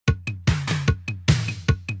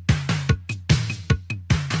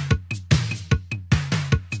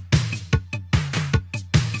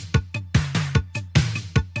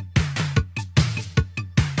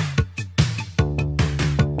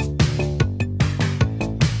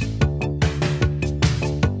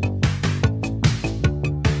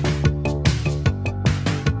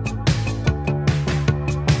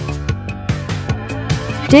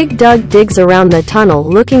Dig Dug digs around the tunnel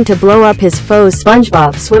looking to blow up his foes.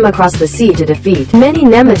 SpongeBob swim across the sea to defeat many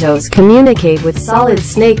Nematodes. Communicate with Solid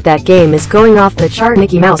Snake. That game is going off the chart.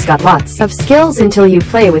 Mickey Mouse got lots of skills until you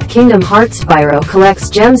play with Kingdom Hearts. Spyro collects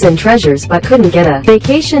gems and treasures but couldn't get a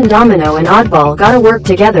vacation. Domino and Oddball gotta work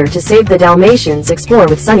together to save the Dalmatians. Explore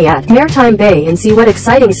with Sunny at Maritime Bay and see what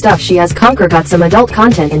exciting stuff she has. Conquer got some adult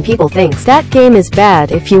content and people thinks that game is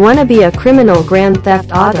bad. If you wanna be a criminal, Grand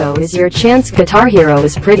Theft Auto is your chance. Guitar Hero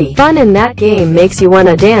is pretty fun and that game makes you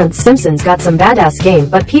wanna dance. Simpsons got some badass game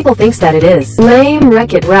but people thinks that it is lame.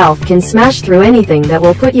 Wreck-It Ralph can smash through anything that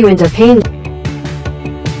will put you into pain.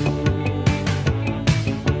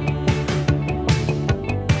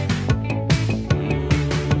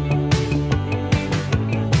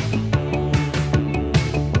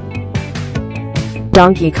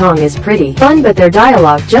 Donkey Kong is pretty fun but their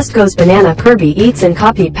dialogue just goes banana. Kirby eats and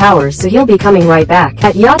copied powers so he'll be coming right back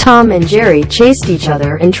at ya. Tom and Jerry chased each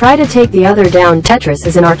other and try to take the other down. Tetris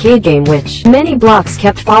is an arcade game which many blocks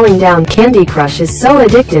kept falling down. Candy Crush is so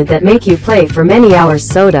addicted that make you play for many hours.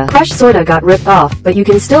 Soda Crush sorta got ripped off but you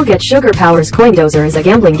can still get Sugar Powers. Coindozer is a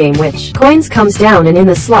gambling game which coins comes down and in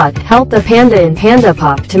the slot. Help the panda in Panda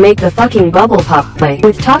Pop to make the fucking bubble pop play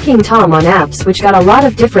with Talking Tom on apps which got a lot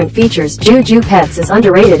of different features. Juju Pets is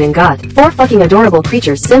underrated and got 4 fucking adorable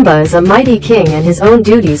creatures. Simba is a mighty king and his own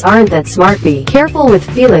duties aren't that smart. Be careful with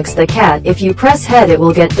Felix the cat. If you press head it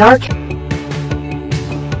will get dark.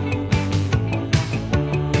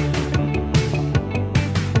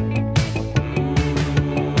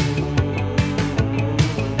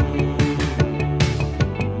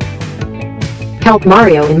 Help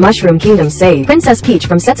Mario in Mushroom Kingdom save Princess Peach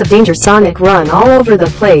from sets of danger. Sonic run all over the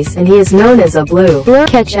place and he is known as a blue blur.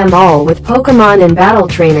 Catch 'em all with Pokemon and battle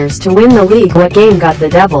trainers to win the league. What game got the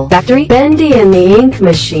devil factory? Bendy and the Ink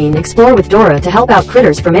Machine explore with Dora to help out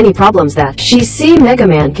critters from any problems that she see. Mega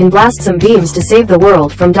Man can blast some beams to save the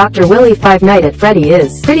world from Dr. Willy. Five Nights at Freddy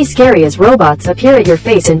is pretty scary as robots appear at your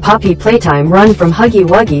face in Poppy Playtime. Run from Huggy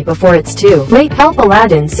Wuggy before it's too late. Help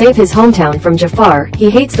Aladdin save his hometown from Jafar. He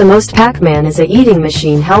hates the most. Pac-Man is a eating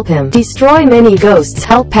machine. Help him destroy many ghosts.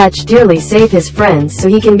 Help Patch Dearly save his friends so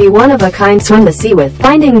he can be one of a kind. Swim the sea with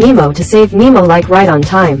Finding Nemo to save Nemo like right on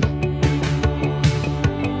time.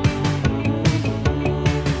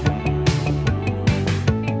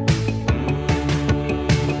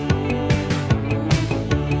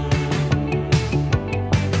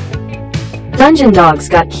 Dungeon Dogs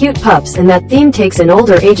got cute pups and that theme takes in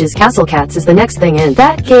older ages. Castle Cats is the next thing in.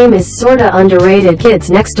 That game is sorta underrated.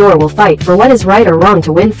 Kids Next Door will fight for what is right or wrong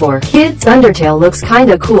to win for kids. Undertale looks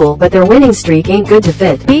kinda cool but their winning streak ain't good to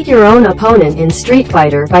fit. Beat your own opponent in Street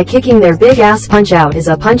Fighter by kicking their big ass. Punch Out is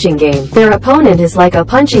a punching game. Their opponent is like a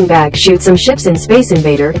punching bag. Shoot some ships in Space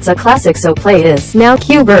Invader. It's a classic so play is. Now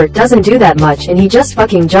Q-Bert doesn't do that much and he just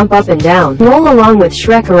fucking jump up and down. Roll along with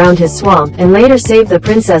Shrek around his swamp and later save the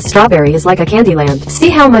princess. Strawberry is like a Candyland. See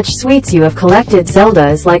how much sweets you have collected. Zelda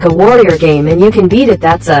is like a warrior game and you can beat it.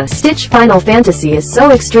 That's a Stitch. Final Fantasy is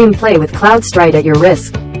so extreme. Play with Cloud Stride at your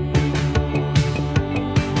risk.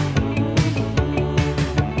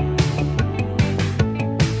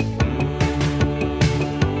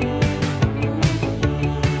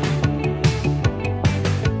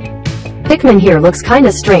 Pikmin here looks kinda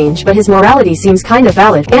strange but his morality seems kinda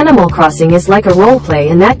valid. Animal Crossing is like a roleplay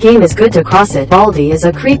and that game is good to cross it. Baldi is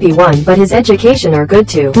a creepy one but his education are good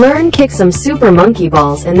too. Learn kick some super monkey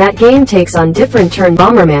balls and that game takes on different turn.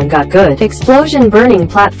 Bomberman got good explosion burning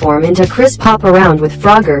platform into Chris. Pop around with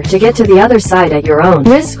Frogger to get to the other side at your own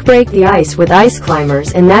risk. Break the ice with Ice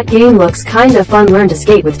Climbers and that game looks kinda fun. Learn to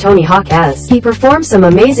skate with Tony Hawk as he performs some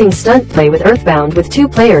amazing stunt. Play with Earthbound with 2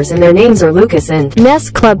 players and their names are Lucas and Ness.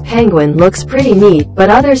 Club Penguin looks pretty neat but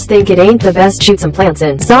others think it ain't the best. Shoot some plants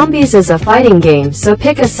in Zombies is a fighting game so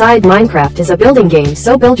pick a side. Minecraft is a building game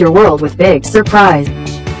so build your world with Big Surprise.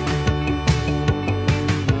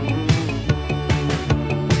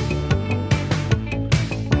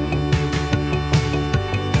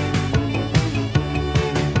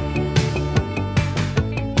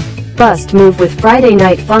 Bust move with Friday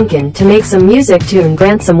Night Funkin' to make some music tune.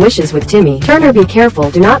 Grant some wishes with Timmy Turner. Be careful,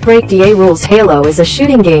 do not break DA rules. Halo is a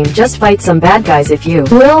shooting game, just fight some bad guys if you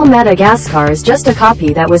will. Madagascar is just a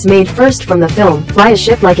copy that was made first from the film. Fly a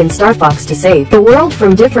ship like in Star Fox to save the world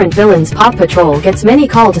from different villains. Paw Patrol gets many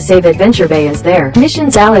call to save Adventure Bay as their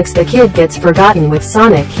missions. Alex the Kid gets forgotten with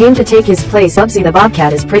Sonic came to take his place. Bubsy the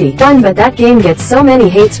Bobcat is pretty fun but that game gets so many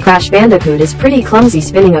hates. Crash Bandicoot is pretty clumsy,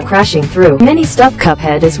 spinning a crashing through many stuff.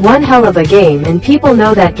 Cuphead is one hell of a game and people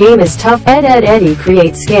know that game is tough. Ed Ed Eddy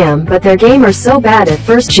creates Scam but their game are so bad at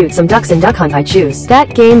first. Shoot some ducks in Duck Hunt. I choose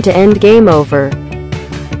that game to end. Game over.